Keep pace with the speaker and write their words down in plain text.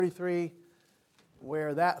33,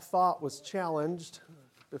 where that thought was challenged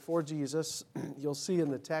before Jesus. You'll see in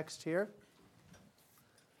the text here.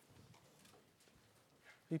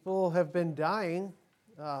 People have been dying.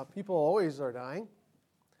 People always are dying.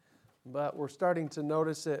 But we're starting to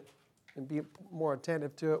notice it and be more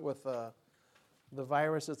attentive to it with the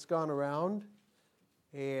virus that's gone around.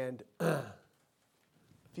 And a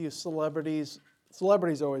few celebrities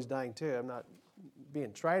are always dying too. I'm not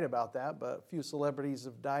being trite about that, but a few celebrities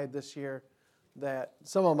have died this year that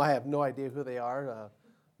some of them I have no idea who they are.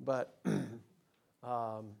 But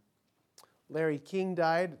Larry King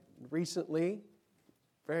died recently.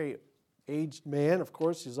 Very aged man, of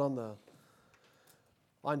course. He's on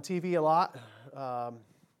TV a lot.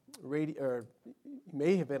 Radio, or he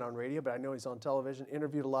may have been on radio, but I know he's on television.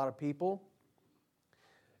 Interviewed a lot of people.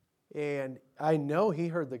 And I know he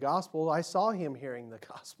heard the gospel. I saw him hearing the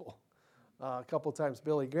gospel a couple times.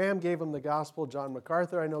 Billy Graham gave him the gospel. John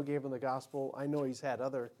MacArthur, I know, gave him the gospel. I know he's had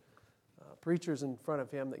other preachers in front of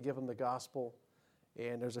him that give him the gospel.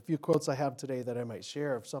 And there's a few quotes I have today that I might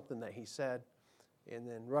share of something that he said. And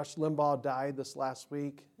then Rush Limbaugh died this last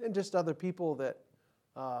week. And just other people that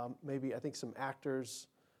maybe, I think some actors.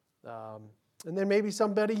 And then maybe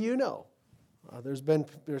somebody you know. There's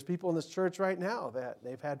people in this church right now that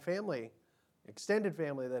they've had family, extended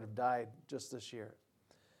family that have died just this year.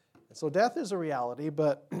 And so death is a reality,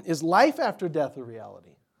 but is life after death a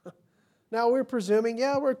reality? Now we're presuming,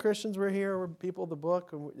 we're Christians, we're here, we're people of the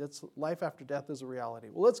book, and it's life after death is a reality.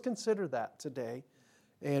 Well, let's consider that today,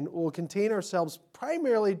 and we'll contain ourselves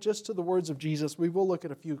primarily just to the words of Jesus. We will look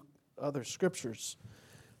at a few other scriptures,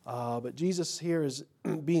 but Jesus here is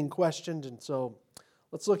being questioned, and so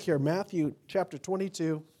let's look here, Matthew chapter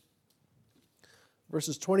 22,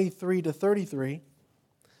 verses 23 to 33.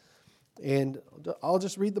 And I'll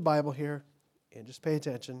just read the Bible here and just pay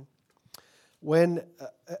attention. When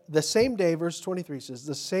the same day, verse 23 says,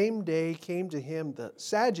 the same day came to him the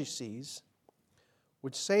Sadducees,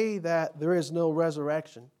 which say that there is no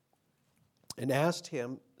resurrection, and asked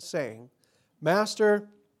him, saying, Master,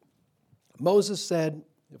 Moses said,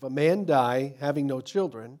 if a man die, having no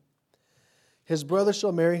children, his brother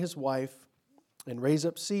shall marry his wife and raise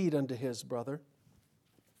up seed unto his brother.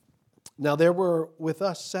 Now there were with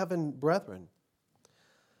us 7 brethren.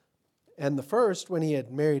 And the first, when he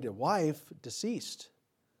had married a wife, deceased,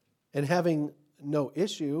 and having no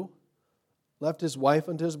issue, left his wife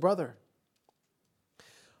unto his brother.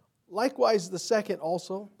 Likewise the second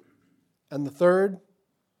also, and the third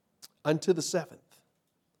unto the 7th.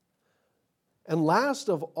 And last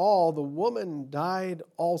of all, the woman died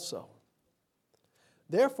also.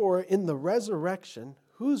 Therefore, in the resurrection,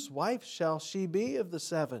 whose wife shall she be of the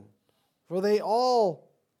 7? For they all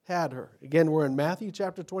had her. Again, we're in Matthew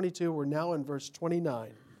chapter 22. We're now in verse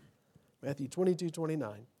 29. Matthew 22,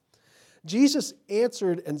 29. Jesus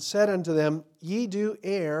answered and said unto them, Ye do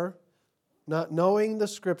err, not knowing the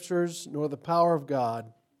Scriptures nor the power of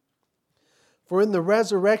God. For in the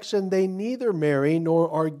resurrection they neither marry nor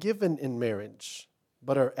are given in marriage,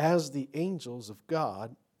 but are as the angels of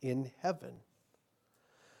God in heaven.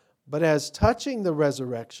 But as touching the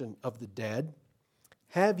resurrection of the dead,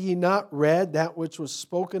 have ye not read that which was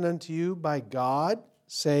spoken unto you by God,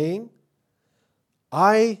 saying,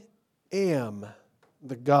 I am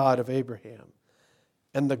the God of Abraham,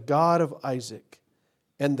 and the God of Isaac,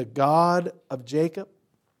 and the God of Jacob?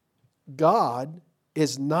 God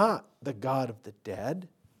is not the God of the dead,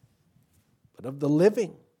 but of the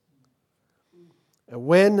living. And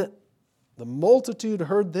when the multitude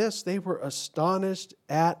heard this, they were astonished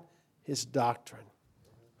at his doctrine.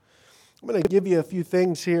 I'm going to give you a few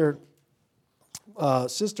things here.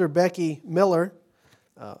 Sister Becky Miller,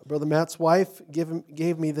 Brother Matt's wife,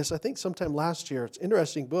 gave me this, I think sometime last year. It's an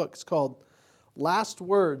interesting book. It's called Last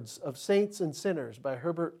Words of Saints and Sinners by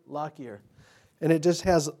Herbert Lockyer. And it just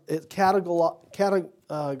has, it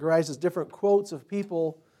categorizes different quotes of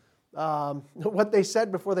people, what they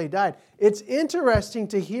said before they died. It's interesting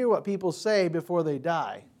to hear what people say before they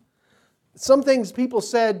die. Some things people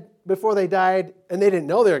said before they died, and they didn't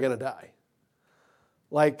know they were going to die.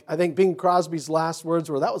 Like, I think Bing Crosby's last words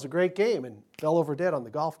were, that was a great game, and fell over dead on the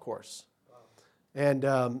golf course. Wow. And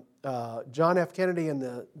John F. Kennedy in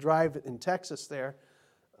the drive in Texas there,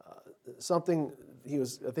 I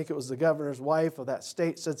think it was the governor's wife of that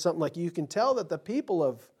state, said something like, you can tell that the people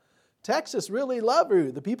of Texas really love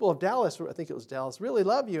you. The people of Dallas, I think it was Dallas, really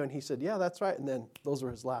love you. And he said, yeah, that's right. And then those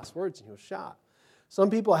were his last words, and he was shot. Some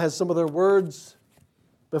people has some of their words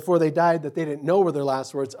before they died that they didn't know were their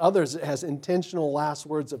last words. Others, it has intentional last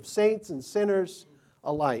words of saints and sinners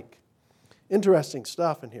alike. Interesting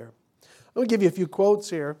stuff in here. I'm going to give you a few quotes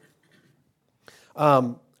here.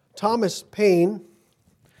 Thomas Paine,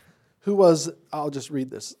 who was, I'll just read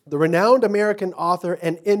this, the renowned American author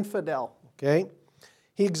and infidel, okay?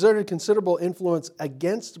 He exerted considerable influence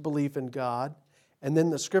against belief in God and then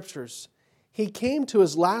the Scriptures. He came to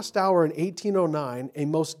his last hour in 1809, a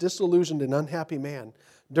most disillusioned and unhappy man.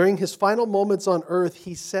 During his final moments on earth,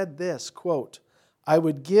 he said this, quote, "I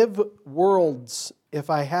would give worlds, if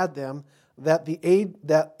I had them, that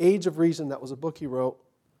Age of Reason," that was a book he wrote,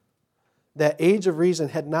 "that Age of Reason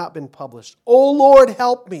had not been published. O Lord,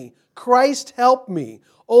 help me. Christ, help me.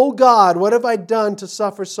 O God, what have I done to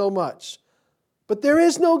suffer so much? But there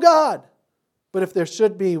is no God. But if there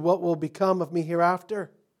should be, what will become of me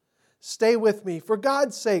hereafter? Stay with me. For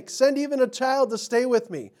God's sake, send even a child to stay with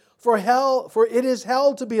me. For it is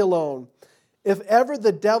hell to be alone. If ever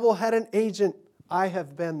the devil had an agent, I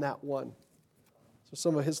have been that one." So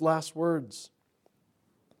some of his last words.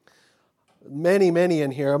 Many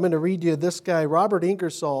in here. I'm going to read you this guy, Robert Green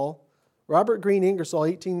Ingersoll,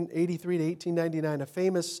 1883 to 1899, a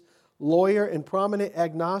famous lawyer and prominent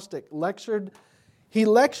agnostic, He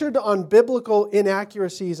lectured on biblical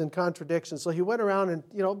inaccuracies and contradictions. So he went around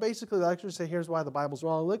and, basically lectured and said, here's why the Bible's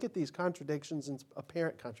wrong. Look at these contradictions and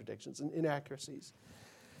apparent contradictions and inaccuracies.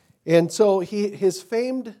 And so his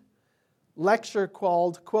famed lecture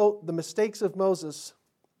called, quote, "The Mistakes of Moses,"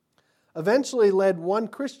 eventually led one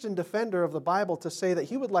Christian defender of the Bible to say that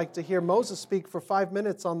he would like to hear Moses speak for 5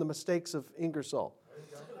 minutes on the mistakes of Ingersoll.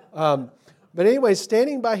 But anyway,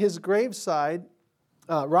 standing by his graveside,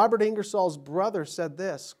 Robert Ingersoll's brother said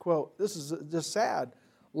this, quote, "This is just sad.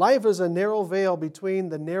 Life is a narrow veil between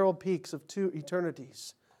the narrow peaks of two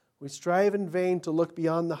eternities. We strive in vain to look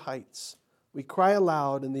beyond the heights. We cry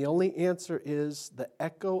aloud, and the only answer is the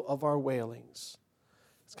echo of our wailings."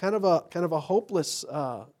 It's kind of a hopeless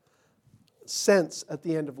sense at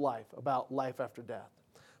the end of life about life after death.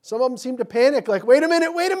 Some of them seem to panic, like, wait a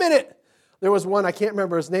minute. There was one, I can't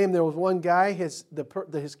remember his name, there was one guy, his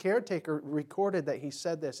caretaker recorded that he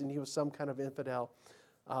said this, and he was some kind of infidel,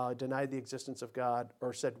 denied the existence of God,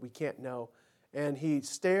 or said, we can't know. And he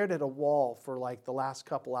stared at a wall for like the last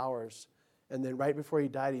couple hours, and then right before he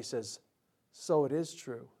died, he says, "So it is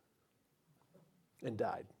true," and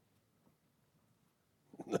died.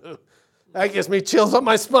 That gives me chills up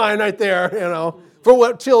my spine right there, for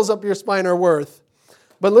what chills up your spine are worth.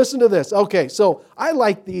 But listen to this. Okay, so I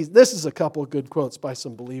like these. This is a couple of good quotes by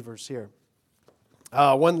some believers here.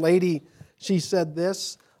 One lady, she said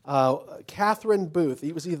this, Catherine Booth.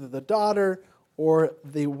 He was either the daughter or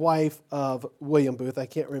the wife of William Booth. I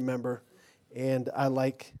can't remember. And I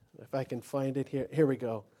like, if I can find it here. Here we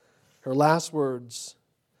go. Her last words: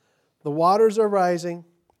 "The waters are rising,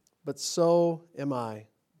 but so am I.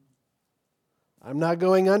 I'm not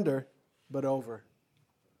going under, but over."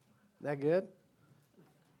 Isn't that good?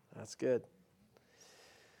 That's good.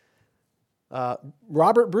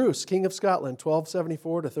 Robert Bruce, King of Scotland,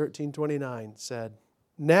 1274 to 1329, said,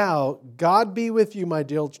 "Now, God be with you, my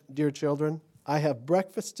dear children. I have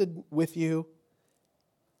breakfasted with you,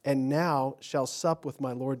 and now shall sup with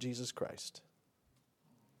my Lord Jesus Christ."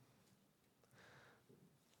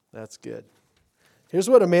 That's good. Here's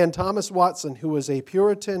what a man, Thomas Watson, who was a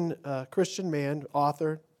Puritan Christian man,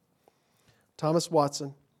 author, Thomas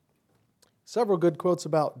Watson. Several good quotes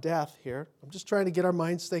about death here. I'm just trying to get our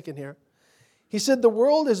minds thinking here. He said, "The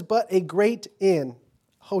world is but a great inn,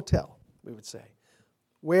 hotel, we would say,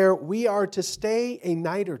 where we are to stay a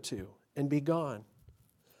night or two and be gone.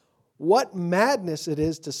 What madness it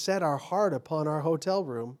is to set our heart upon our hotel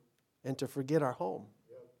room and to forget our home."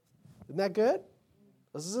 Isn't that good?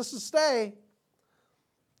 This is a stay.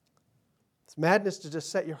 It's madness to just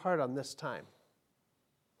set your heart on this time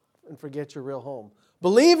and forget your real home.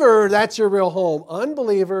 Believer, that's your real home.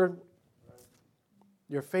 Unbeliever,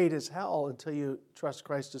 your fate is hell until you trust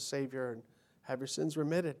Christ as Savior and have your sins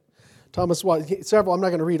remitted. Thomas Watson, several, I'm not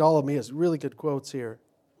going to read all of them. He has really good quotes here.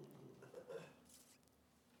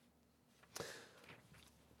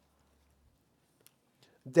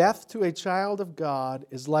 Death to a child of God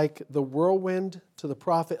is like the whirlwind to the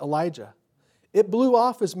prophet Elijah. It blew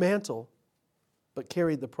off his mantle, but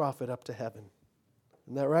carried the prophet up to heaven.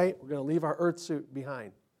 Isn't that right? We're going to leave our earth suit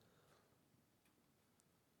behind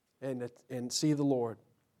and see the Lord.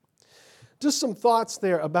 Just some thoughts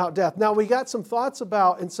there about death. Now, we got some thoughts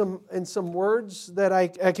about, and some words that I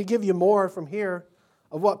could give you more from here,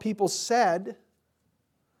 of what people said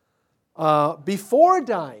before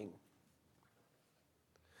dying.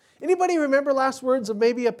 Anybody remember last words of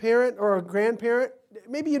maybe a parent or a grandparent?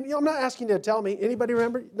 Maybe I'm not asking you to tell me. Anybody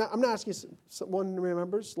remember? No, I'm not asking someone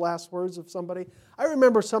remembers last words of somebody. I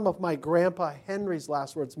remember some of my grandpa Henry's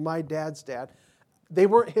last words, my dad's dad. they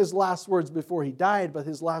weren't his last words before he died, but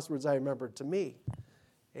his last words I remember to me.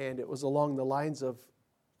 And it was along the lines of,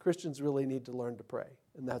 Christians really need to learn to pray.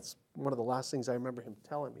 And that's one of the last things I remember him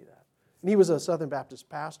telling me that. And he was a Southern Baptist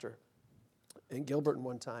pastor in Gilberton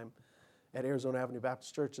one time at Arizona Avenue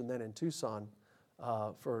Baptist Church and then in Tucson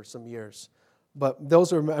for some years. But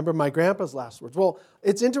those are, remember, my grandpa's last words. Well,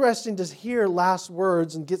 it's interesting to hear last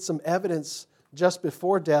words and get some evidence just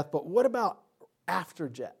before death, but what about after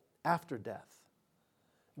death?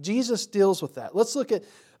 Jesus deals with that. Let's look at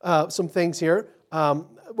some things here.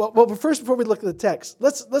 Well, first, before we look at the text,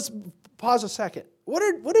 let's pause a second.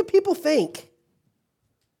 What do people think?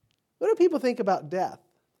 What do people think about death?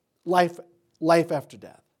 Life after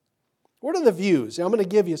death. What are the views? I'm going to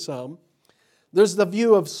give you some. There's the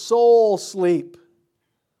view of soul sleep.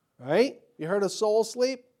 Right? You heard of soul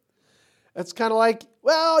sleep? It's kind of like,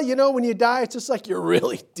 well, when you die, it's just like you're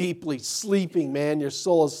really deeply sleeping, man. Your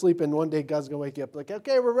soul is sleeping. One day God's going to wake you up like,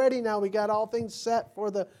 okay, we're ready now. We got all things set for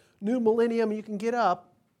the new millennium. You can get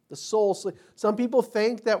up. The soul sleep. Some people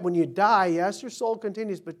think that when you die, yes, your soul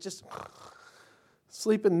continues, but just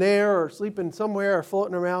sleeping there or sleeping somewhere or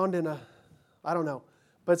floating around I don't know.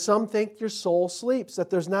 But some think your soul sleeps, that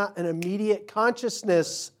there's not an immediate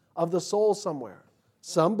consciousness of the soul somewhere.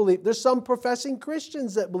 Some believe, there's some professing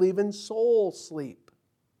Christians that believe in soul sleep.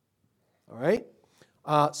 All right?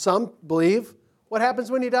 Some believe, what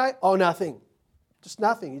happens when you die? Oh, nothing. Just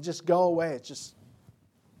nothing. You just go away.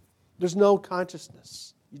 There's no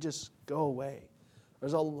consciousness. You just go away.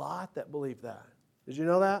 There's a lot that believe that. Did you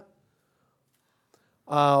know that?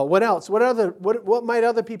 What else? What might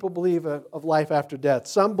other people believe of life after death?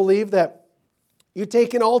 Some believe that you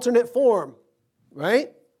take an alternate form,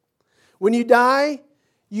 right? When you die,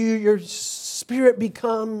 your spirit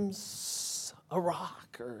becomes a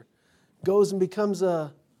rock or goes and becomes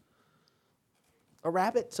a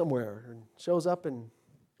rabbit somewhere and shows up in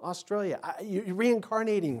Australia. You're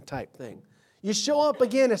reincarnating type thing. You show up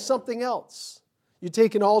again as something else. You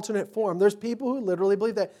take an alternate form. There's people who literally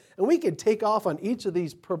believe that. And we could take off on each of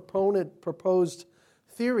these proposed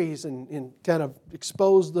theories and kind of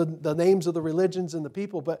expose the names of the religions and the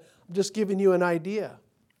people, but I'm just giving you an idea.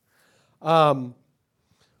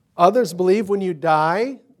 Others believe when you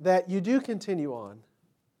die that you do continue on.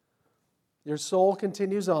 Your soul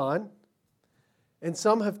continues on. And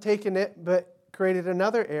some have taken it but created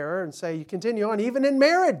another error and say you continue on even in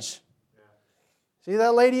marriage. Yeah. See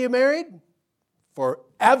that lady you married?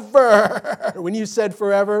 Forever. When you said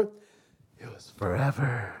forever, it was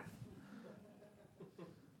forever.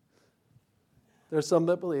 There's some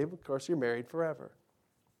that believe, of course, you're married forever.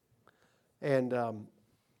 And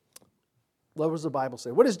what does the Bible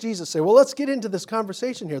say? What does Jesus say? Well, let's get into this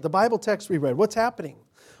conversation here. The Bible text we read. What's happening?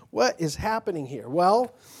 What is happening here?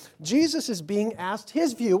 Well, Jesus is being asked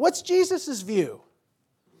his view. What's Jesus' view?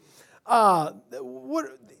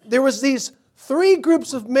 There was these three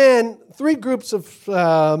groups of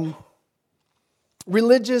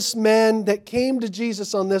religious men that came to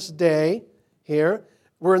Jesus on this day here.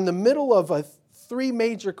 We're in the middle of three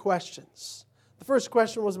major questions. The first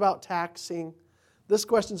question was about taxing. This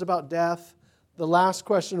question's about death. The last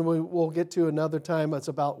question we'll get to another time. It's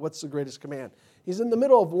about what's the greatest command. He's in the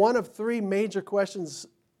middle of one of three major questions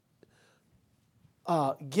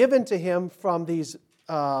given to him from these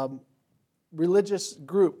religious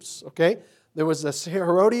groups, okay? There was the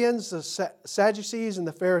Herodians, the Sadducees, and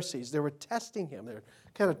the Pharisees. They were testing him. They were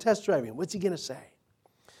kind of test driving him. What's he going to say?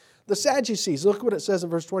 The Sadducees, look what it says in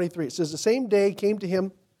verse 23. It says, the same day came to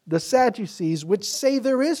him the Sadducees, which say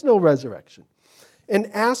there is no resurrection, and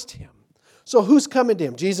asked him. So who's coming to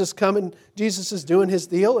him? Jesus is doing his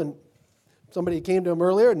deal, and somebody came to him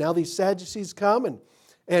earlier, and now these Sadducees come.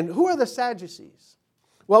 And who are the Sadducees?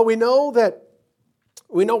 Well, we know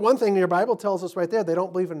one thing your Bible tells us right there. They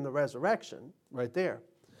don't believe in the resurrection, right there.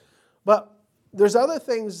 But there's other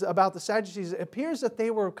things about the Sadducees. It appears that they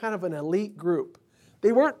were kind of an elite group.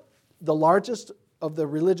 They weren't the largest of the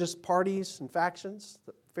religious parties and factions.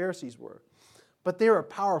 The Pharisees were. But they were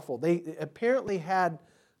powerful. They apparently had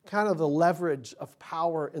kind of the leverage of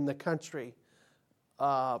power in the country,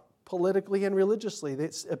 politically and religiously.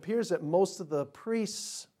 It appears that most of the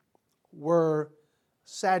priests were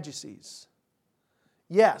Sadducees.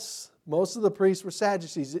 Yes, most of the priests were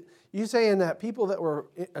Sadducees. You saying that people that were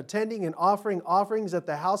attending and offering offerings at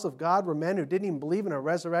the house of God were men who didn't even believe in a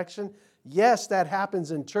resurrection? Yes, that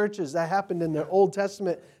happens in churches. That happened in the Old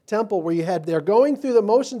Testament temple where they're going through the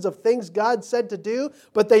motions of things God said to do,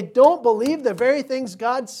 but they don't believe the very things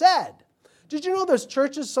God said. Did you know there's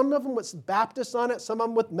churches, some of them with Baptists on it, some of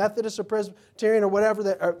them with Methodist or Presbyterian or whatever,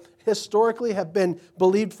 that are historically have been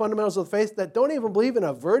believed fundamentals of the faith that don't even believe in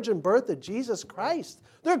a virgin birth of Jesus Christ.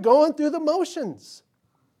 They're going through the motions.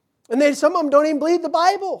 And some of them don't even believe the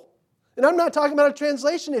Bible. And I'm not talking about a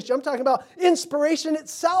translation issue. I'm talking about inspiration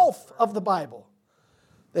itself of the Bible.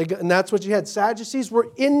 And that's what you had. Sadducees were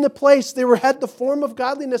in the place. They had the form of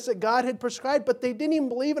godliness that God had prescribed, but they didn't even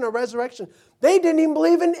believe in a resurrection. They didn't even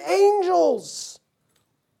believe in angels.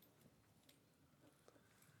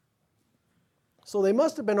 So they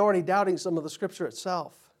must have been already doubting some of the Scripture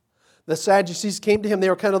itself. The Sadducees came to him. They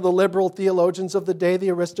were kind of the liberal theologians of the day,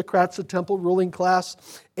 the aristocrats, the temple ruling class,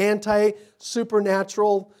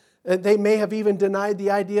 anti-supernatural. They may have even denied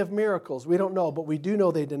the idea of miracles. We don't know, but we do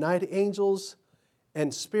know they denied angels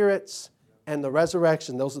and spirits and the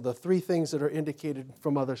resurrection. Those are the three things that are indicated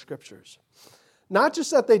from other scriptures. Not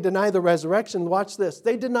just that they deny the resurrection, watch this.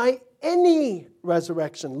 They deny any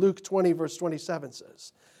resurrection. Luke 20 verse 27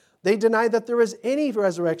 says. They deny that there is any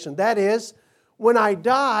resurrection. That is, when I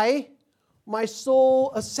die, my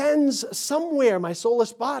soul ascends somewhere, my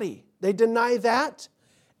soulless body. They deny that.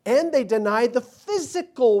 And they deny the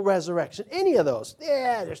physical resurrection. Any of those.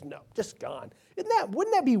 Yeah, just gone.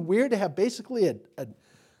 Wouldn't that be weird to have basically a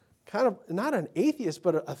kind of, not an atheist,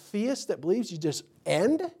 but a theist that believes you just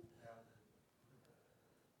end?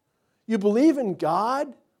 You believe in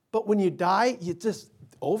God, but when you die, you just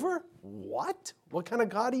over? What kind of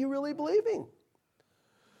God are you really believing?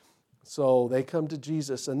 So they come to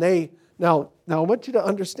Jesus, and now I want you to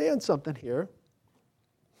understand something here.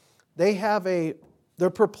 They're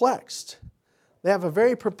perplexed. They have a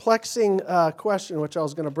very perplexing question, which I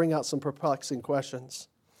was going to bring out some perplexing questions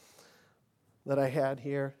that I had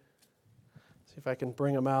here. See if I can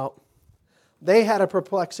bring them out. They had a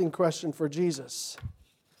perplexing question for Jesus.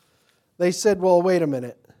 They said, well, wait a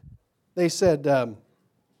minute. They said,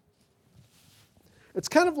 it's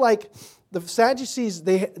kind of like the Sadducees,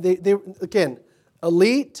 they again,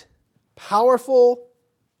 elite, powerful,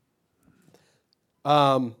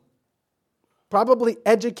 probably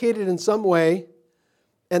educated in some way,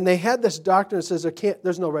 and they had this doctrine that says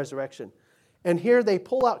there's no resurrection. And here they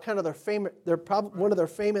pull out kind of one of their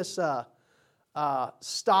famous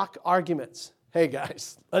stock arguments. Hey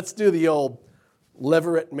guys, let's do the old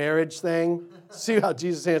levirate marriage thing. See how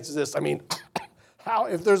Jesus answers this. I mean,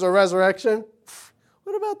 if there's a resurrection,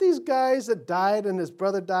 what about these guys that died and his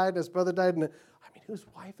brother died and his brother died? Whose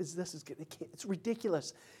wife is this? It's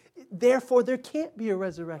ridiculous. Therefore, there can't be a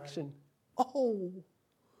resurrection. Oh.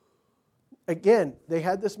 Again, they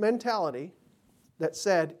had this mentality that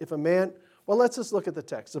said, if a man, well, let's just look at the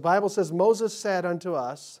text. The Bible says, Moses said unto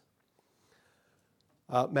us,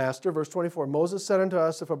 Master, verse 24, Moses said unto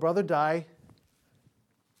us, if a brother die,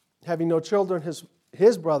 having no children,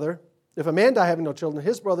 his brother, if a man die having no children,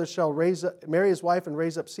 his brother shall marry his wife and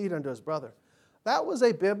raise up seed unto his brother. That was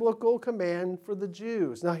a biblical command for the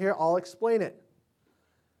Jews. Now here, I'll explain it,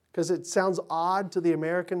 because it sounds odd to the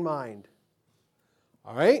American mind.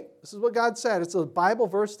 All right? This is what God said. It's a Bible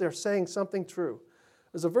verse. They're saying something true.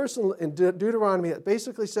 There's a verse in Deuteronomy that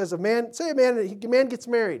basically says, a man gets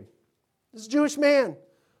married. This is a Jewish man.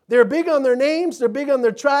 They're big on their names. They're big on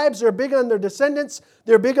their tribes. They're big on their descendants.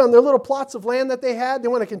 They're big on their little plots of land that they had. They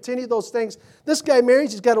want to continue those things. This guy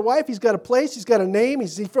marries. He's got a wife. He's got a place. He's got a name.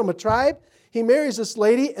 He's from a tribe. He marries this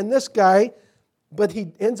lady and this guy, but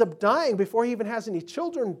he ends up dying before he even has any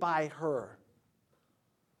children by her.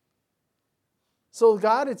 So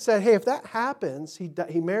God had said, hey, if that happens, he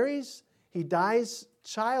marries, he dies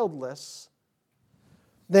childless,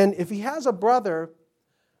 then if he has a brother,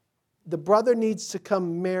 the brother needs to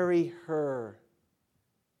come marry her.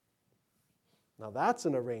 Now that's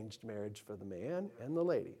an arranged marriage for the man and the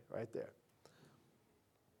lady right there.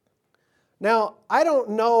 Now, I don't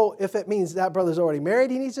know if it means that brother's already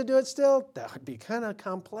married, he needs to do it still. That would be kind of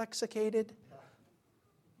complexicated.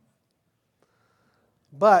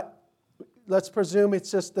 But let's presume it's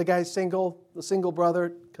just the guy's single, the single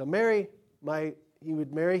brother, he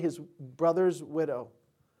would marry his brother's widow.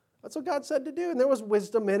 That's what God said to do. And there was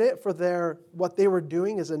wisdom in it for what they were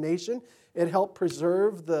doing as a nation. It helped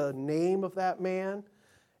preserve the name of that man.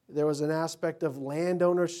 There was an aspect of land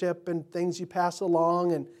ownership and things you pass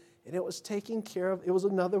along, and it was it was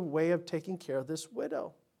another way of taking care of this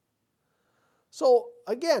widow. So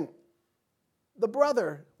again, the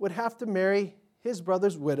brother would have to marry his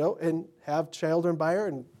brother's widow and have children by her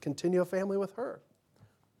and continue a family with her.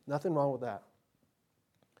 Nothing wrong with that.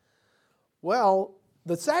 Well,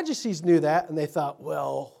 the Sadducees knew that, and they thought,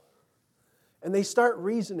 and they start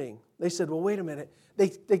reasoning. They said, well, wait a minute.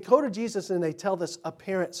 They go to Jesus and they tell this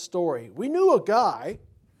apparent story. We knew a guy.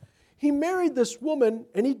 He married this woman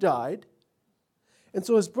and he died. And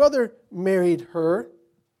so his brother married her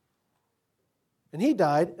and he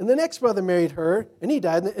died. And the next brother married her and he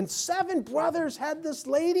died. And 7 brothers had this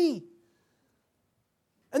lady.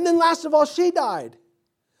 And then last of all, she died.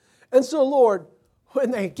 And so, Lord, when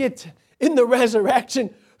they get in the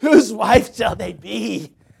resurrection, whose wife shall they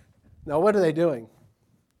be? Now, what are they doing?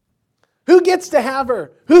 Who gets to have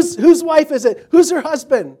her? Whose wife is it? Who's her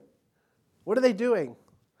husband? What are they doing?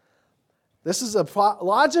 This is a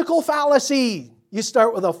logical fallacy. You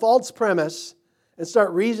start with a false premise and start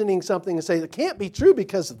reasoning something and say, it can't be true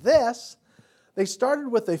because of this. They started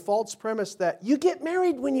with a false premise that you get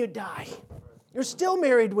married when you die. You're still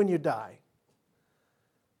married when you die.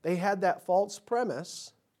 They had that false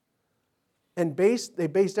premise and they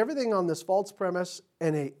based everything on this false premise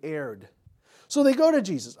and they erred. So they go to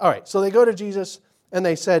Jesus. All right, so they go to Jesus and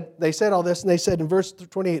they said all this, and they said in verse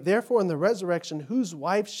 28, therefore in the resurrection, whose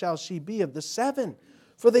wife shall she be of the 7?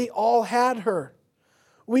 For they all had her.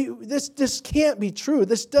 This can't be true.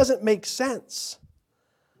 This doesn't make sense.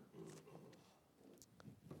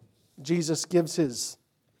 Jesus gives his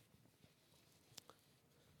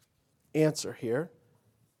answer here.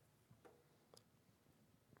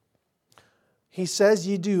 He says,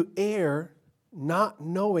 you do err, not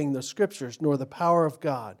knowing the Scriptures nor the power of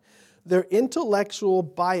God. Their intellectual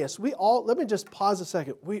bias. Let me just pause a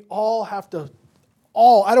second. We all have to,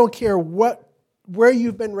 I don't care where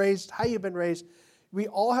you've been raised, how you've been raised, we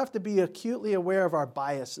all have to be acutely aware of our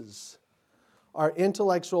biases, our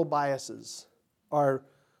intellectual biases, our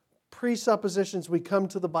presuppositions we come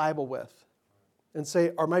to the Bible with and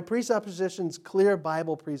say, are my presuppositions clear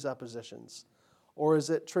Bible presuppositions? Or is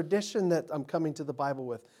it tradition that I'm coming to the Bible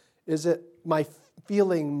with? Is it my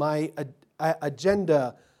feeling, my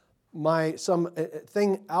agenda, some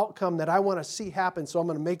outcome that I want to see happen, so I'm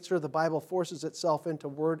going to make sure the Bible forces itself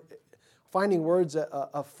into finding words that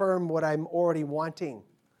affirm what I'm already wanting.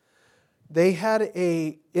 They had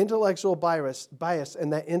an intellectual bias,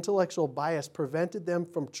 and that intellectual bias prevented them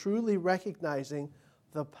from truly recognizing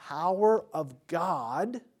the power of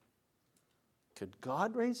God. Could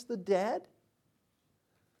God raise the dead?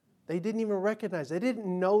 They didn't even recognize. They didn't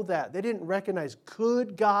know that. They didn't recognize,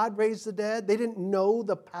 could God raise the dead? They didn't know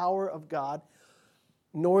the power of God,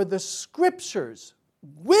 nor the Scriptures.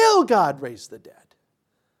 Will God raise the dead?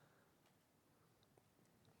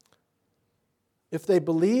 If they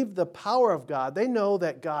believe the power of God, they know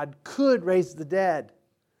that God could raise the dead.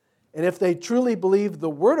 And if they truly believe the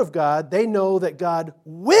Word of God, they know that God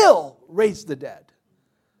will raise the dead.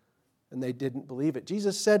 And they didn't believe it.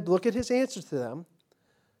 Jesus said, look at his answer to them.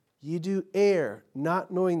 Ye do err,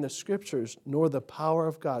 not knowing the Scriptures nor the power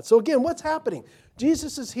of God. So again, what's happening?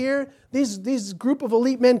 Jesus is here. These group of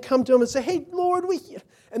elite men come to him and say, hey, Lord,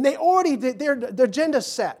 and they already, their agenda's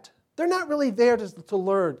set. They're not really there to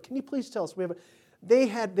learn. Can you please tell us? They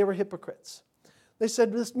were hypocrites. They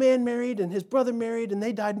said, this man married and his brother married and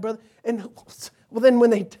they died and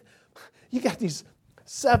then you got these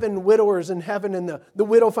 7 widowers in heaven and the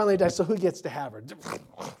widow finally dies, so who gets to have her?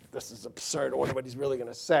 This is absurd. I wonder what he's really going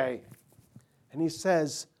to say. And he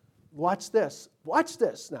says, watch this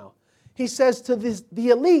now. He says to the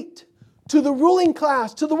elite, to the ruling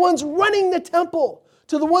class, to the ones running the temple,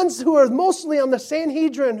 to the ones who are mostly on the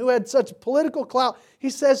Sanhedrin, who had such political clout, he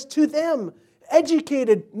says to them,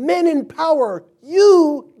 educated men in power,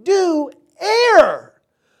 you do err,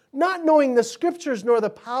 not knowing the Scriptures nor the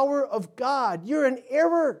power of God. You're in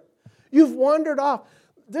error. You've wandered off.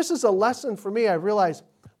 This is a lesson for me, I realize.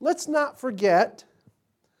 Let's not forget,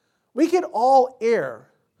 we could all err,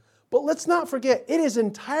 but let's not forget, it is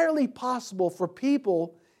entirely possible for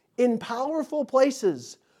people in powerful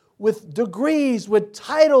places, with degrees, with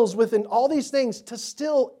titles, within all these things, to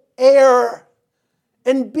still err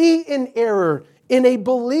and be in error in a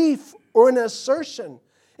belief or an assertion,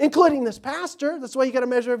 including this pastor. That's why you got to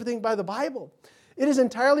measure everything by the Bible. It is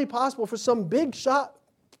entirely possible for some big shot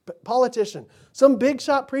politician, some big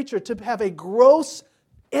shot preacher to have a gross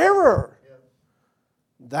error.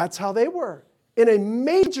 That's how they were. In a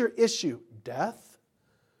major issue, death,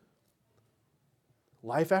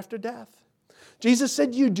 life after death. Jesus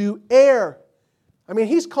said, you do err. I mean,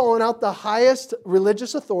 he's calling out the highest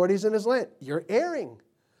religious authorities in his land. You're erring,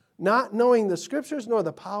 not knowing the Scriptures nor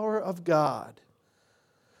the power of God.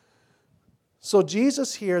 So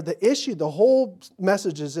Jesus here, the whole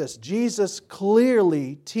message is this. Jesus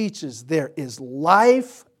clearly teaches there is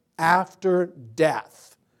life after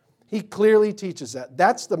death. He clearly teaches that.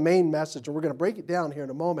 That's the main message, and we're going to break it down here in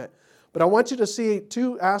a moment. But I want you to see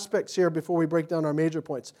 2 aspects here before we break down our major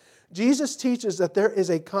points. Jesus teaches that there is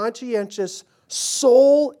a conscientious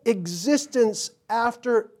soul existence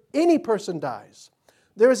after any person dies,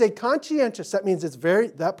 there is a conscientious, that means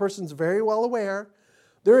that person's very well aware.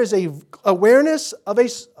 There is a awareness of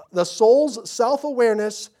the soul's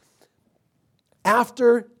self-awareness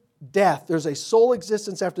after death. There's a soul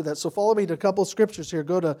existence after that. So follow me to a couple of scriptures here.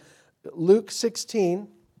 Go to Luke 16,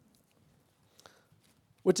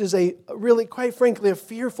 which is a really, quite frankly, a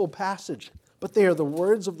fearful passage. But they are the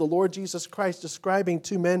words of the Lord Jesus Christ describing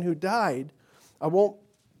two men who died. I won't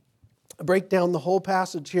break down the whole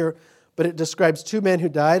passage here, but it describes two men who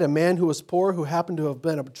died, a man who was poor who happened to have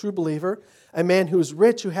been a true believer, a man who was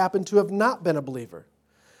rich who happened to have not been a believer.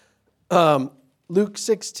 Luke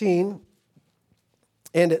 16,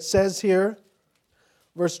 and it says here,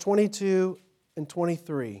 verse 22 and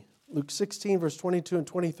 23. Luke 16, verse 22 and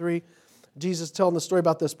 23, Jesus telling the story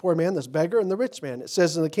about this poor man, this beggar, and the rich man. It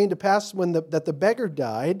says, and it came to pass that the beggar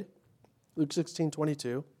died, Luke 16,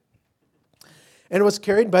 22, and was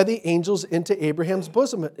carried by the angels into Abraham's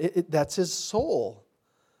bosom. That's his soul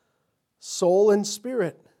and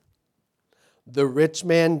spirit. The rich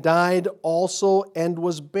man died also and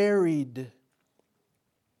was buried.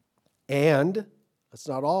 And, that's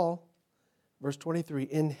not all, verse 23,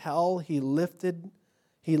 in hell he lift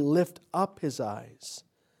up his eyes,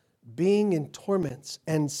 being in torments,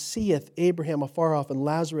 and seeth Abraham afar off and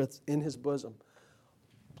Lazarus in his bosom.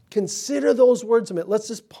 Consider those words a minute. Let's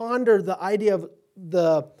just ponder the idea of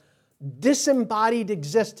the disembodied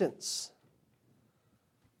existence.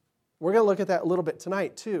 We're going to look at that a little bit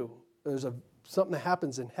tonight too. There's something that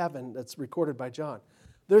happens in heaven that's recorded by John.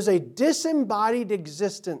 There's a disembodied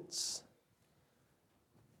existence.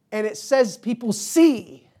 And it says people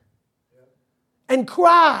see and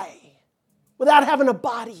cry without having a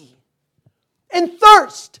body, and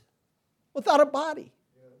thirst without a body.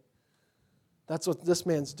 That's what this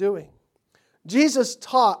man's doing. Jesus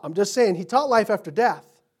taught, I'm just saying, he taught life after death.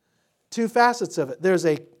 Two facets of it. There's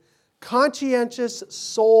a conscientious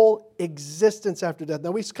soul existence after death.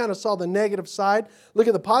 Now we kind of saw the negative side. Look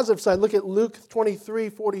at the positive side. Look at Luke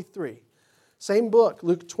 23:43. Same book,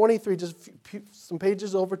 Luke 23, just some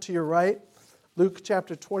pages over to your right. Luke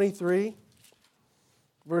chapter 23,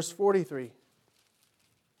 verse 43.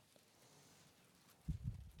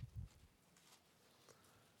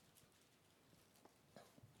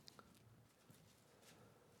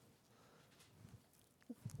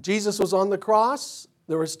 Jesus was on the cross.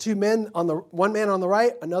 There was two men, one man on the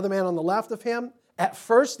right, another man on the left of him. At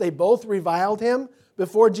first, they both reviled him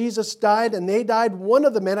before Jesus died, and they died. One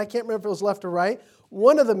of the men, I can't remember if it was left or right,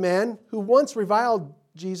 one of the men who once reviled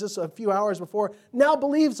Jesus a few hours before, now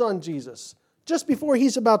believes on Jesus, just before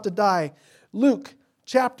he's about to die. Luke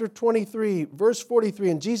chapter 23, verse 43,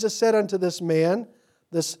 and Jesus said unto this man,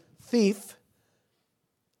 this thief,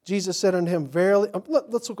 Jesus said unto him, verily,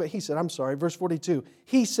 let's look what he said, verse 42.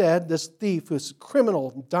 He said, this thief, who's a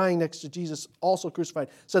criminal, dying next to Jesus, also crucified,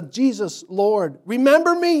 said, Jesus, Lord,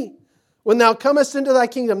 remember me when thou comest into thy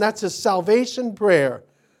kingdom. That's his salvation prayer.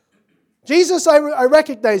 Jesus, I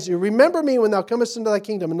recognize you. Remember me when thou comest into thy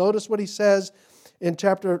kingdom. And notice what he says in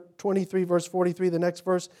chapter 23, verse 43, the next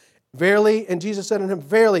verse. Verily, and Jesus said unto him,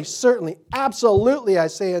 verily, certainly, absolutely, I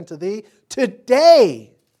say unto thee,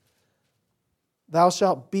 today thou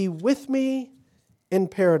shalt be with me in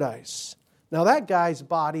paradise. Now that guy's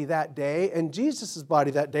body that day and Jesus'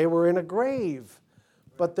 body that day were in a grave.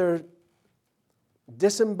 But their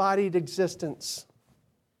disembodied existence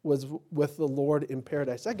was with the Lord in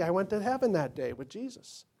paradise. That guy went to heaven that day with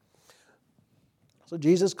Jesus. So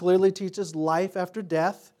Jesus clearly teaches life after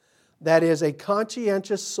death. That is a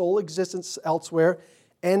conscientious soul existence elsewhere.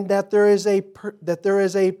 And that there is a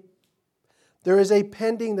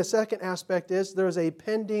pending, the second aspect is, there is a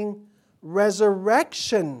pending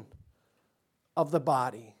resurrection of the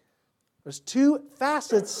body. There's two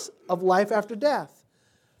facets of life after death.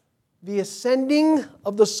 The ascending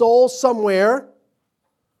of the soul somewhere,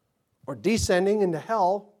 or descending into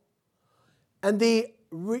hell, and the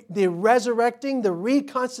resurrecting, the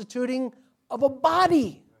reconstituting of a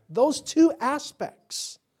body. Those two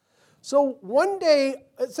aspects. So one day,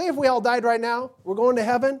 say if we all died right now, we're going to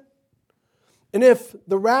heaven. And if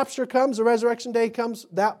the rapture comes, the resurrection day comes,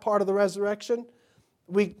 that part of the resurrection,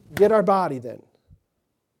 we get our body then.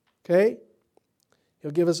 Okay?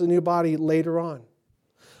 He'll give us a new body later on.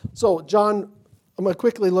 So John, I'm going to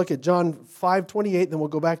quickly look at John 5:28, then we'll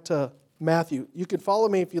go back to Matthew. You could follow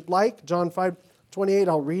me if you'd like. John 5:28,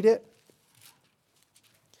 I'll read it.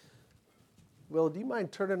 Will, do you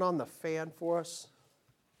mind turning on the fan for us?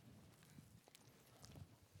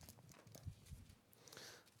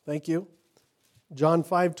 Thank you. John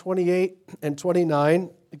 5:28 and 29.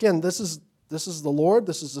 Again, this is the Lord.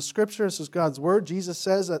 This is the Scripture. This is God's Word. Jesus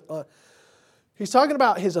says that He's talking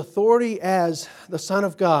about his authority as the Son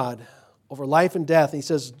of God over life and death. He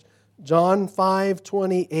says, John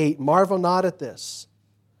 5:28, marvel not at this,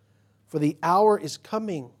 for the hour is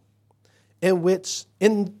coming in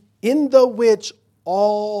the which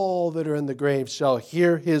all that are in the grave shall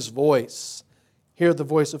hear his voice. Hear the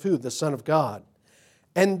voice of who? The Son of God.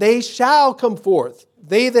 And they shall come forth,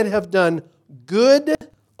 they that have done good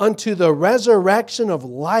unto the resurrection of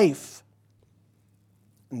life,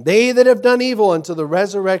 and they that have done evil unto the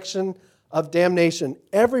resurrection of damnation.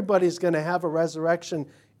 Everybody's going to have a resurrection,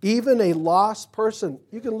 even a lost person.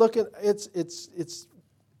 You can look at it's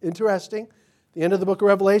interesting. The end of the book of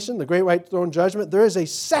Revelation, the great white throne judgment, there is a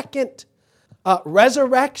second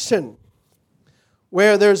resurrection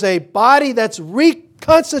where there's a body that's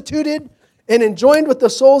reconstituted and enjoined with the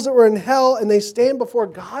souls that were in hell, and they stand before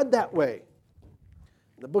God that way.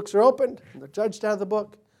 The books are opened, and they're judged out of the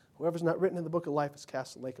book. Whoever's not written in the book of life is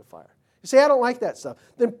cast in the lake of fire. You say, I don't like that stuff.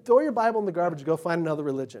 Then throw your Bible in the garbage and go find another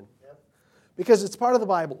religion. Because it's part of the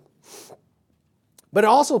Bible. But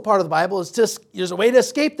also part of the Bible is just, there's a way to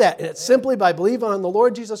escape that. And it's simply by believing on the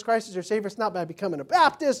Lord Jesus Christ as your Savior. It's not by becoming a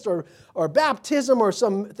Baptist or baptism or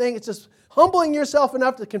something. It's just humbling yourself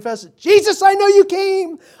enough to confess it. Jesus, I know you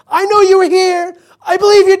came. I know you were here. I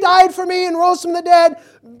believe you died for me and rose from the dead.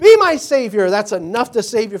 Be my Savior. That's enough to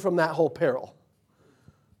save you from that whole peril.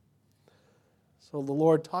 So the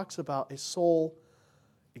Lord talks about a soul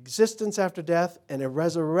existence after death and a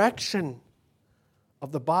resurrection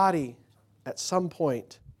of the body at some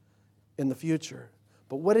point in the future.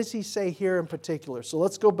 But what does he say here in particular? So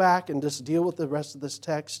let's go back and just deal with the rest of this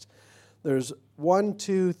text. There's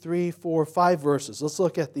 5 verses. Let's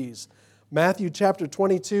look at these. Matthew chapter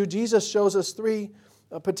 22, Jesus shows us three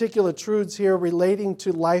particular truths here relating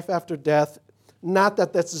to life after death. Not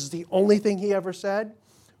that this is the only thing he ever said,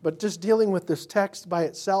 but just dealing with this text by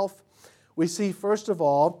itself. We see, first of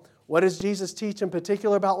all, what does Jesus teach in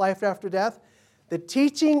particular about life after death? The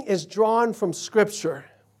teaching is drawn from Scripture.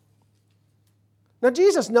 Now,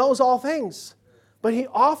 Jesus knows all things, but he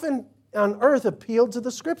often on earth appealed to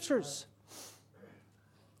the Scriptures,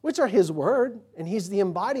 which are his word, and he's the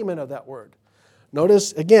embodiment of that word.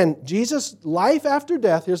 Notice, again, Jesus' life after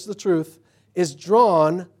death, here's the truth, is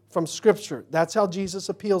drawn from Scripture. That's how Jesus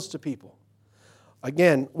appeals to people.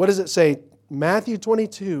 Again, what does it say? Matthew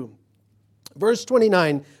 22, verse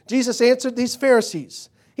 29, Jesus answered these Pharisees.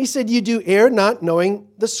 He said, you do err not knowing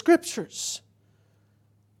the Scriptures.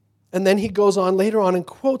 And then he goes on later on and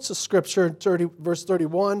quotes a scripture in verse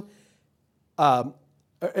 31.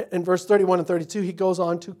 In verse 31 and 32, he goes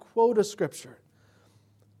on to quote a scripture.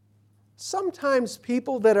 Sometimes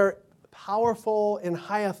people that are powerful in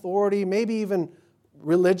high authority, maybe even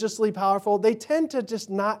religiously powerful, they tend to just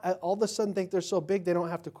not all of a sudden think they're so big they don't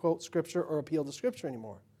have to quote Scripture or appeal to Scripture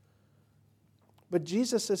anymore. But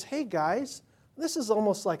Jesus says, hey guys, this is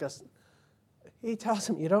almost like he tells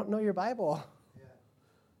them, you don't know your Bible. Yeah.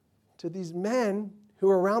 To these men who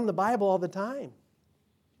are around the Bible all the time.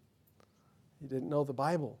 You didn't know the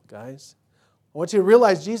Bible, guys. I want you to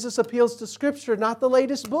realize Jesus appeals to Scripture, not the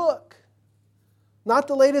latest book. Not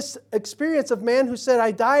the latest experience of man who said,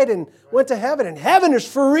 I died and went to heaven, and heaven is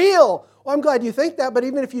for real. Well, I'm glad you think that, but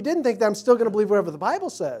even if you didn't think that, I'm still going to believe whatever the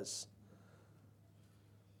Bible says.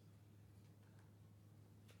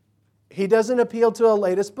 He doesn't appeal to a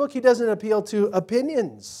latest book. He doesn't appeal to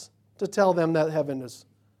opinions to tell them that heaven is,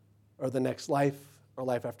 or the next life, or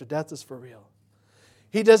life after death is for real.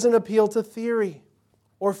 He doesn't appeal to theory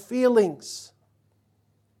or feelings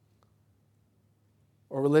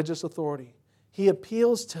or religious authority. He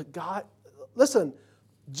appeals to God. Listen,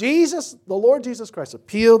 Jesus, the Lord Jesus Christ,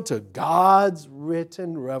 appealed to God's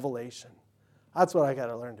written revelation. That's what I got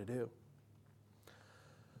to learn to do.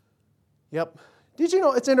 Yep. Did you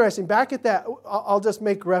know, it's interesting, back at that, I'll just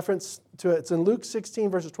make reference to it. It's in Luke 16,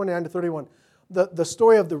 verses 29 to 31. The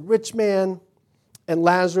story of the rich man and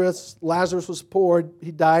Lazarus. Lazarus was poor.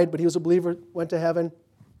 He died, but he was a believer, went to heaven.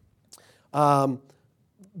 The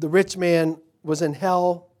rich man was in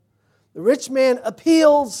hell. The rich man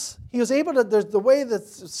appeals. He was able to, there's the way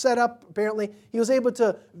that's set up, apparently, he was able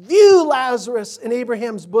to view Lazarus in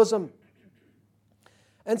Abraham's bosom.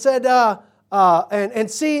 And said,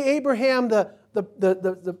 and see Abraham,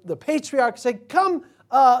 the patriarch, said, come,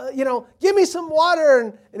 give me some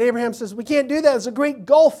water. And Abraham says, we can't do that. There's a great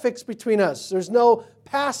gulf fixed between us. There's no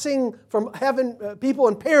passing from heaven, people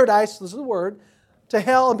in paradise, this is the word, to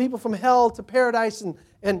hell and people from hell to paradise.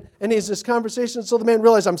 And he's this conversation. So the man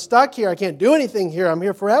realized, I'm stuck here. I can't do anything here. I'm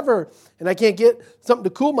here forever. And I can't get something to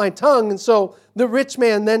cool my tongue. And so the rich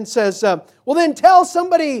man then says, well, then tell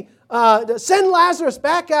somebody, send Lazarus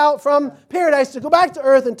back out from paradise to go back to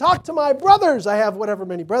earth and talk to my brothers. I have whatever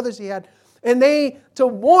many brothers he had. And to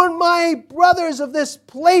warn my brothers of this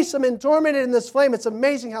place I'm in, tormented in this flame. It's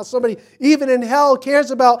amazing how somebody, even in hell,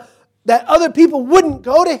 cares about that other people wouldn't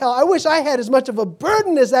go to hell. I wish I had as much of a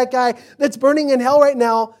burden as that guy that's burning in hell right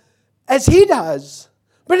now as he does.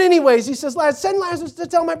 But anyways, he says, send Lazarus to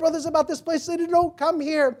tell my brothers about this place. They don't come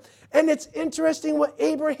here. And it's interesting what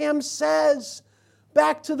Abraham says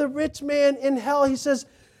back to the rich man in hell. He says,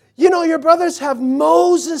 your brothers have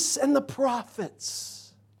Moses and the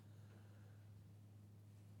prophets.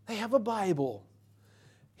 They have a Bible.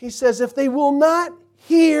 He says, if they will not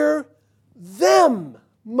hear them,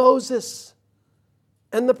 Moses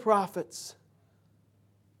and the prophets,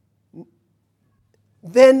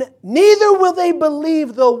 then neither will they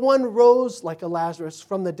believe though one rose like a Lazarus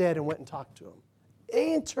from the dead and went and talked to him.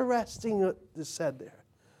 Interesting what is said there.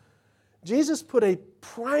 Jesus put a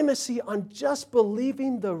primacy on just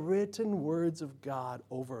believing the written words of God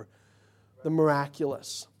over the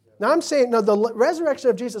miraculous. Now I'm saying, the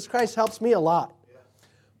resurrection of Jesus Christ helps me a lot.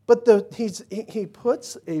 But he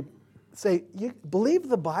puts you believe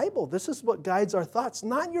the Bible. This is what guides our thoughts,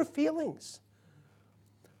 not your feelings.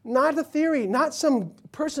 Not a theory, not some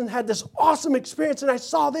person had this awesome experience and I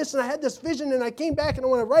saw this and I had this vision and I came back and I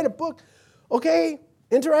want to write a book. Okay,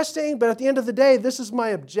 interesting, but at the end of the day, this is my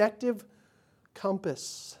objective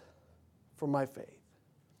compass for my faith.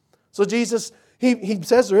 So Jesus, he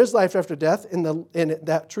says there is life after death, and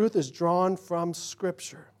that truth is drawn from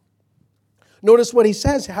Scripture. Notice what he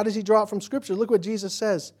says. How does he draw it from Scripture? Look what Jesus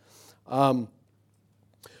says.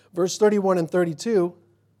 Verse 31 and 32.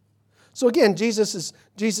 So again, Jesus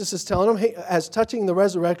is telling them, hey, as touching the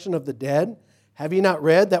resurrection of the dead, have ye not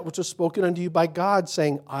read that which was spoken unto you by God,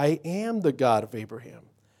 saying, I am the God of Abraham,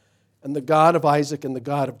 and the God of Isaac, and the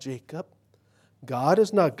God of Jacob? God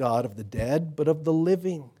is not God of the dead, but of the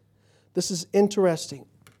living. This is interesting.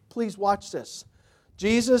 Please watch this.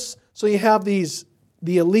 Jesus, so you have the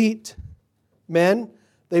elite men.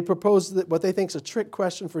 They propose what they think is a trick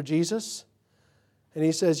question for Jesus. And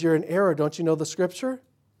he says, you're in error. Don't you know the Scripture?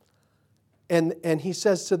 And he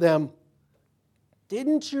says to them,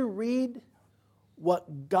 didn't you read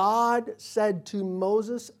what God said to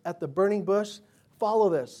Moses at the burning bush? Follow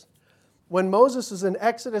this. When Moses was in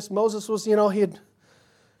Exodus, Moses was, he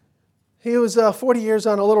was 40 years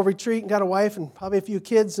on a little retreat and got a wife and probably a few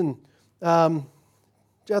kids. And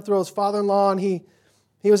Jethro's father-in-law, and he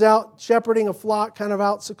was out shepherding a flock, kind of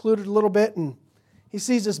out secluded a little bit, and he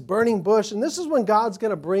sees this burning bush. And this is when God's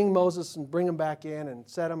going to bring Moses and bring him back in and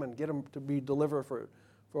set him and get him to be deliverer for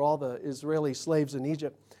all the Israeli slaves in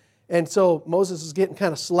Egypt. And so Moses is getting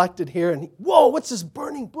kind of selected here. And whoa, what's this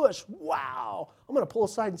burning bush? Wow, I'm going to pull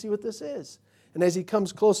aside and see what this is. And as he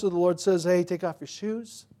comes closer, the Lord says, hey, take off your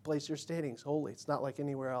shoes. The place you're standing is holy. It's not like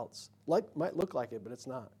anywhere else. Might look like it, but it's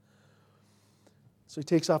not. So he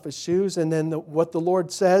takes off his shoes, and then what the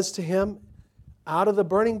Lord says to him out of the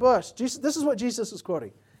burning bush. This is what Jesus is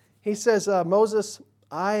quoting. He says, Moses,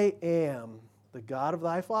 I am the God of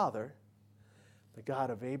thy father, the God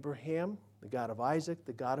of Abraham, the God of Isaac,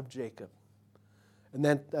 the God of Jacob. And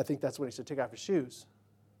then I think that's when he said, take off your shoes.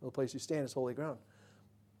 The place you stand is holy ground.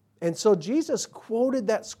 And so Jesus quoted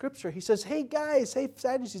that scripture. He says, hey guys, hey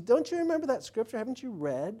Sadducees, don't you remember that scripture? Haven't you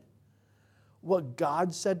read what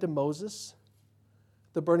God said to Moses?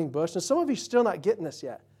 The burning bush. Now some of you are still not getting this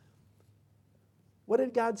yet. What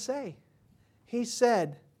did God say? He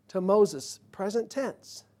said to Moses, present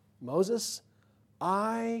tense, Moses,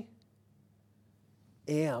 I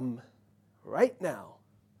am right now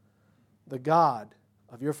the God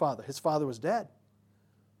of your father. His father was dead.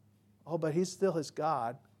 Oh, but he's still his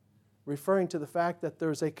God, referring to the fact that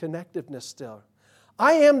there's a connectiveness still.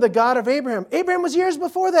 I am the God of Abraham. Abraham was years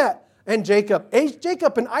before that. And Jacob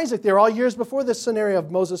and Isaac, they're all years before this scenario of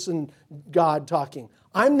Moses and God talking.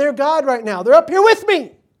 I'm their God right now. They're up here with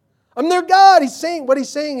me. I'm their God. What he's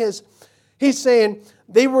saying is,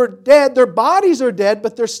 they were dead, their bodies are dead,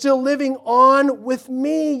 but they're still living on with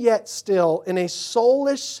me yet still in a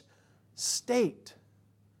soulish state.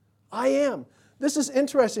 I am. This is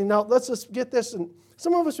interesting. Now, let's just get this. And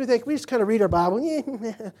some of us, we think, we just kind of read our Bible,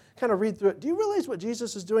 kind of read through it. Do you realize what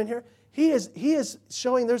Jesus is doing here? He is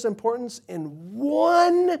showing there's importance in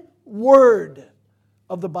one word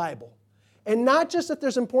of the Bible. And not just that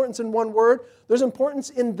there's importance in one word, there's importance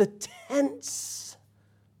in the tense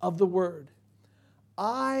of the word.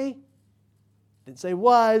 I Didn't say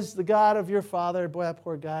was the God of your father. Boy, that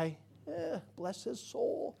poor guy. Bless his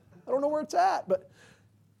soul. I don't know where it's at, but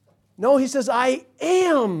no, he says, I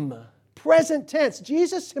am. Present tense.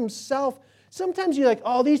 Jesus himself, sometimes you're like,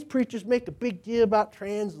 oh, these preachers make a big deal about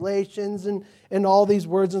translations and all these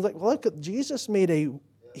words. And it's like, well, look, Jesus made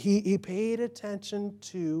he paid attention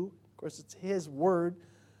to, of course, it's his word,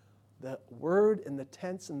 the word and the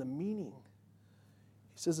tense and the meaning.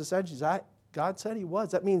 He says, essentially, God said he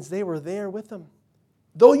was. That means they were there with him.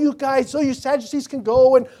 Though you Sadducees can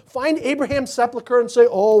go and find Abraham's sepulcher and say,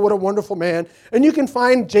 oh, what a wonderful man. And you can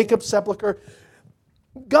find Jacob's sepulcher.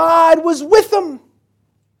 God was with them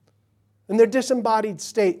in their disembodied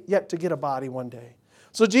state, yet to get a body one day.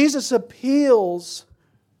 So Jesus appeals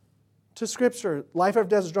to Scripture. Life after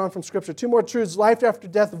death is drawn from Scripture. Two more truths. Life after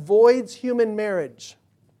death voids human marriage.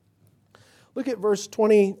 Look at verse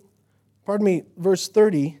 30.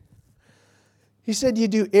 He said, you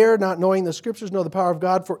do err not knowing the Scriptures, know the power of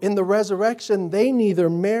God, for in the resurrection they neither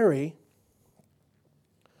marry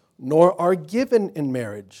nor are given in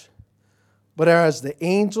marriage, but are as the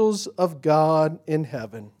angels of God in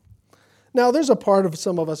heaven. Now, there's a part of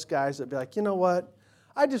some of us guys that be like, you know what?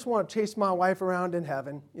 I just want to chase my wife around in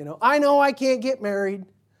heaven. I know I can't get married,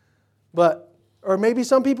 or maybe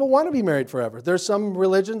some people want to be married forever. There's some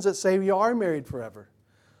religions that say you are married forever.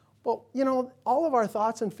 Well, all of our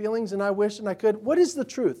thoughts and feelings, and I wish and I could, what is the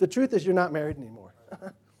truth? The truth is you're not married anymore.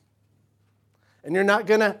 And you're not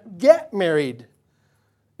going to get married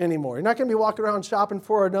anymore. You're not going to be walking around shopping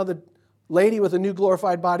for another lady with a new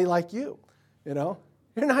glorified body like you. You're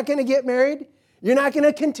not going to get married. You're not going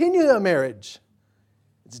to continue a marriage.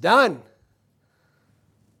 It's done.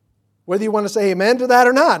 Whether you want to say amen to that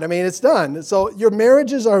or not, it's done. So your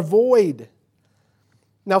marriages are void.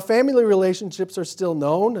 Now, family relationships are still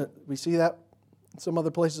known. We see that in some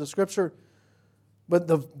other places of Scripture. But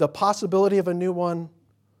the possibility of a new one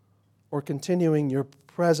or continuing your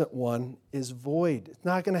present one is void. It's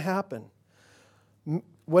not going to happen.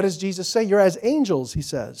 What does Jesus say? You're as angels, he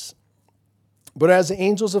says. But as the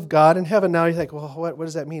angels of God in heaven. Now you think, well, what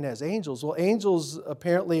does that mean as angels? Well, angels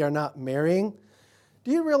apparently are not marrying.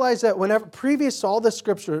 Do you realize that whenever, previous to all this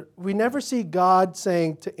Scripture, we never see God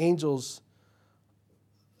saying to angels,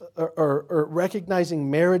 or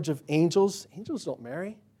recognizing marriage of angels. Angels don't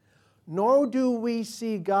marry. Nor do we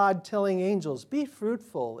see God telling angels, be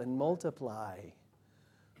fruitful and multiply.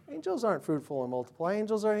 Angels aren't fruitful and multiply.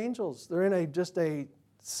 Angels are angels. They're in just a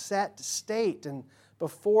set state. And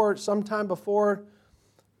sometime before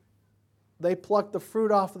they plucked the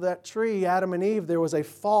fruit off of that tree, Adam and Eve, there was a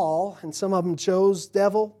fall, and some of them chose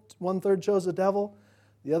devil. 1/3 chose the devil.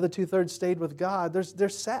 The other 2/3 stayed with God. They're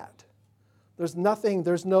set. There's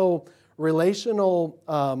no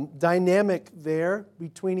relational dynamic there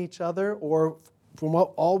between each other, or from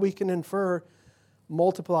all we can infer,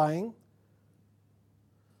 multiplying.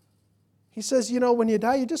 He says, when you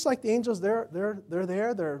die, you're just like the angels. They're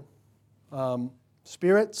there. They're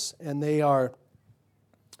spirits, and they are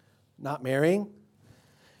not marrying.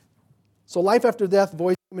 So life after death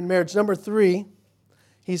voids human marriage. Number 3,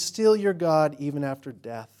 he's still your God even after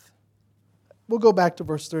death. We'll go back to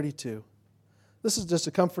verse 32. This is just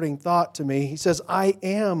a comforting thought to me. He says, I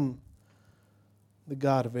am the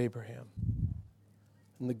God of Abraham,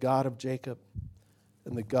 and the God of Jacob,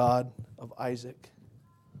 and the God of Isaac.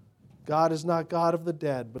 God is not God of the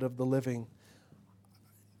dead, but of the living.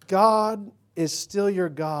 God is still your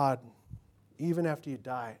God even after you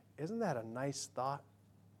die. Isn't that a nice thought?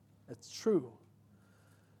 It's true.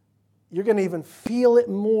 You're going to even feel it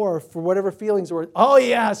more for whatever feelings were. Oh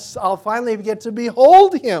yes, I'll finally get to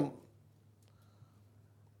behold him.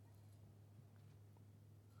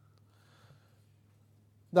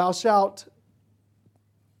 Thou shalt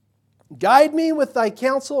guide me with thy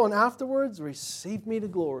counsel, and afterwards receive me to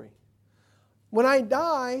glory. When I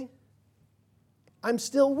die, I'm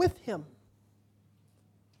still with him.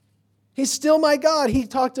 He's still my God. He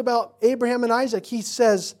talked about Abraham and Isaac. He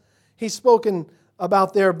says, he's spoken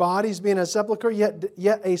about their bodies being a sepulcher,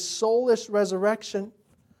 yet a soulless resurrection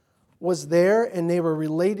was there, and they were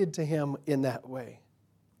related to him in that way.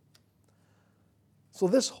 So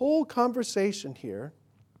this whole conversation here,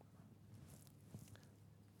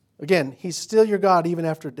 again, he's still your God even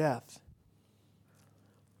after death.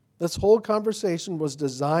 This whole conversation was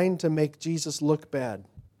designed to make Jesus look bad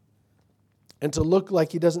and to look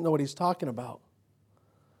like he doesn't know what he's talking about.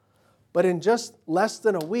 But in just less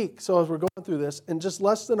than a week, so as we're going through this, in just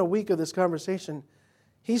less than a week of this conversation,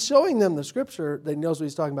 he's showing them the Scripture that he knows what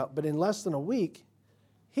he's talking about. But in less than a week,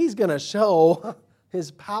 he's going to show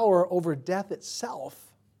his power over death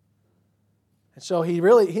itself. So he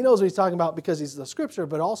knows what he's talking about because he's the Scripture,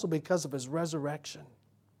 but also because of his resurrection.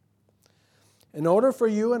 In order for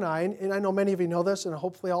you and I know many of you know this, and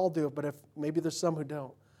hopefully all do, but if maybe there's some who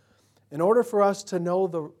don't. In order for us to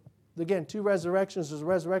know again, two resurrections, there's a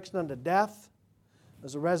resurrection unto death,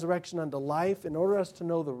 there's a resurrection unto life. In order for us to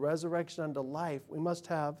know the resurrection unto life, we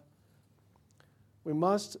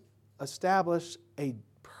must establish a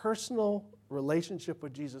personal relationship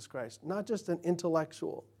with Jesus Christ, not just an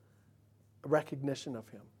intellectual recognition of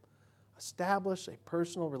Him. Establish a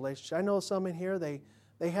personal relationship. I know some in here, they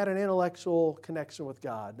had an intellectual connection with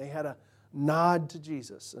God. They had a nod to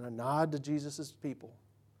Jesus and a nod to Jesus' people.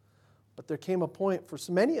 But there came a point, for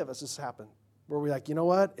so many of us this happened, where we're like, you know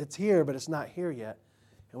what? It's here, but it's not here yet.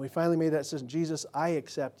 And we finally made that decision. Jesus, I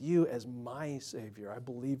accept you as my Savior. I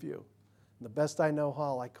believe you. And the best I know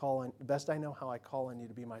how I call on you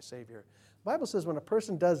to be my Savior. The Bible says when a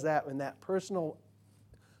person does that, in that personal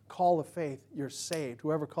call of faith, you're saved.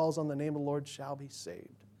 Whoever calls on the name of the Lord shall be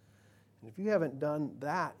saved. And if you haven't done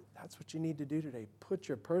that, that's what you need to do today. Put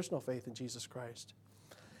your personal faith in Jesus Christ.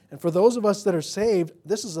 And for those of us that are saved,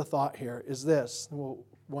 this is a thought here, is this, and we'll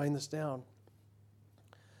wind this down,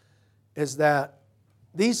 is that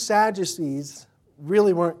these Sadducees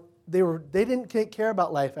really weren't, they didn't care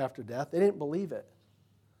about life after death. They didn't believe it.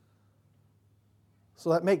 So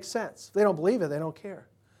that makes sense. If they don't believe it, they don't care.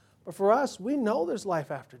 But for us, we know there's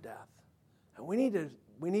life after death. And we need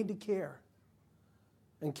to care.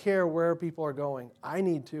 And care where people are going. I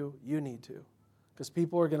need to, you need to. Because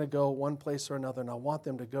people are going to go one place or another, and I want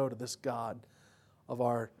them to go to this God of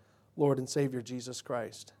our Lord and Savior Jesus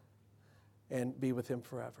Christ and be with Him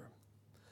forever.